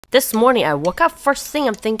This morning I woke up, first thing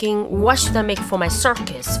I'm thinking, what should I make for my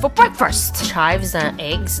circus for breakfast? Chives and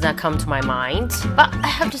eggs that come to my mind. But I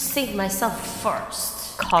have to save myself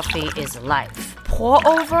first. Coffee is life. Pour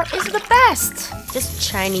over is the best. This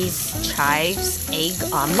Chinese chives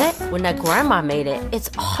egg omelet, when my grandma made it, it's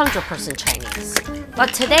 100% Chinese.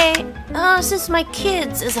 But today, since my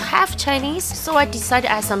kids is half Chinese, so I decided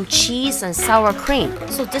to add some cheese and sour cream.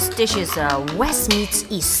 So this dish is West meets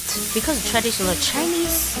East. Because traditional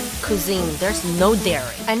Chinese cuisine, there's no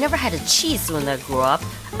dairy. I never had a cheese when I grew up.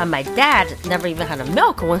 And my dad never even had a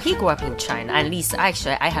milk when he grew up in China. At least,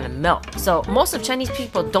 actually, I had a milk. So most of Chinese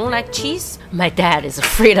people don't like cheese. My dad is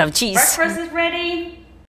afraid of cheese. Breakfast is ready.